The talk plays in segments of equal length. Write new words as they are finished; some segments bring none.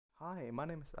Hi, my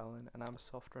name is Alan and I'm a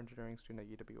software engineering student at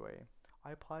UWA.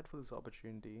 I applied for this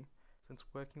opportunity since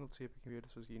working with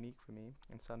supercomputers was unique for me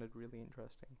and sounded really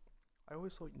interesting. I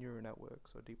always thought neural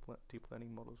networks or deep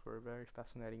learning models were a very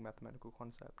fascinating mathematical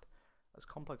concept, as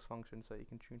complex functions that you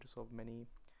can tune to solve many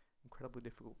incredibly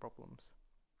difficult problems.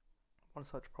 One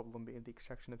such problem being the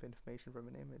extraction of information from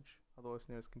an image, otherwise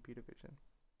known as computer vision.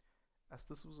 As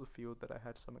this was a field that I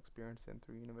had some experience in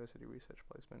through university research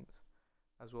placements,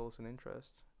 as well as an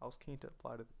interest, I was keen to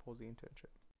apply to the Pawsey internship.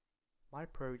 My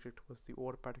project was the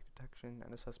automatic detection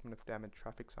and assessment of damaged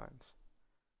traffic signs.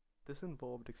 This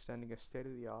involved extending a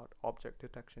state-of-the-art object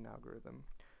detection algorithm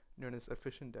known as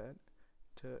EfficientDet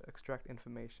to extract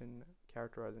information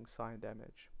characterizing sign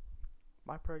damage.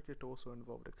 My project also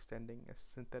involved extending a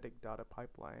synthetic data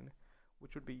pipeline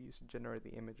which would be used to generate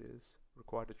the images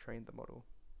required to train the model.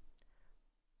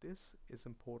 This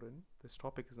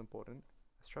topic is important,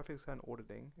 as traffic sign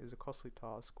auditing is a costly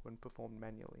task when performed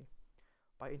manually.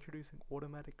 By introducing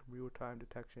automatic real-time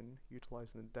detection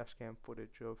utilizing the dashcam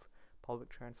footage of public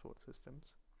transport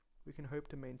systems, we can hope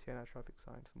to maintain our traffic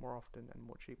signs more often and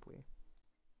more cheaply.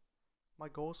 My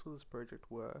goals for this project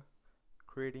were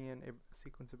creating a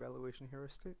sequence evaluation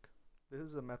heuristic. This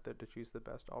is a method to choose the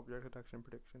best object detection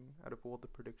prediction out of all the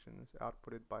predictions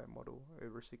outputted by a model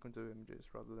over a sequence of images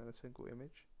rather than a single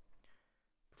image.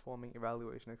 Performing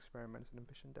evaluation experiments in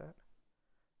EfficientDet.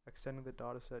 Extending the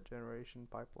dataset generation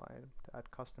pipeline to add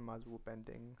customizable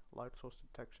bending, light source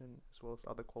detection, as well as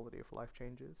other quality of life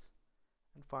changes.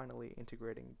 And finally,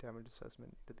 integrating damage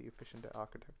assessment into the EfficientDet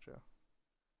architecture.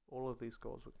 All of these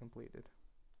goals were completed.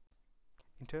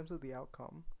 In terms of the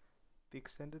outcome, the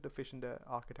extended EfficientDet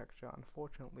architecture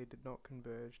unfortunately did not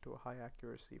converge to a high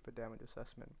accuracy for damage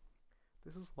assessment.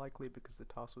 This is likely because the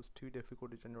task was too difficult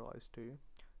to generalize to,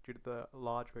 due to the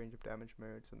large range of damage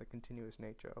modes and the continuous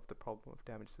nature of the problem of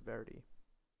damage severity.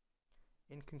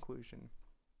 In conclusion,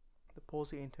 the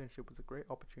Pawsey internship was a great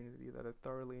opportunity that I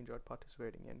thoroughly enjoyed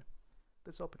participating in.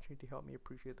 This opportunity helped me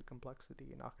appreciate the complexity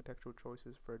in architectural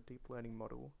choices for a deep learning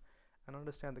model and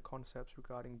understand the concepts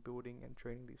regarding building and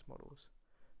training these models.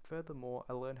 Furthermore,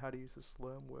 I learned how to use the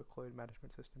Slurm workload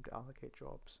management system to allocate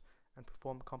jobs and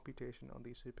perform computation on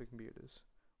these supercomputers.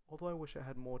 Although I wish I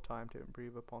had more time to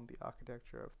improve upon the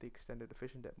architecture of the extended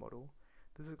EfficientDet model,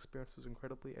 this experience was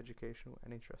incredibly educational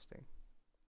and interesting.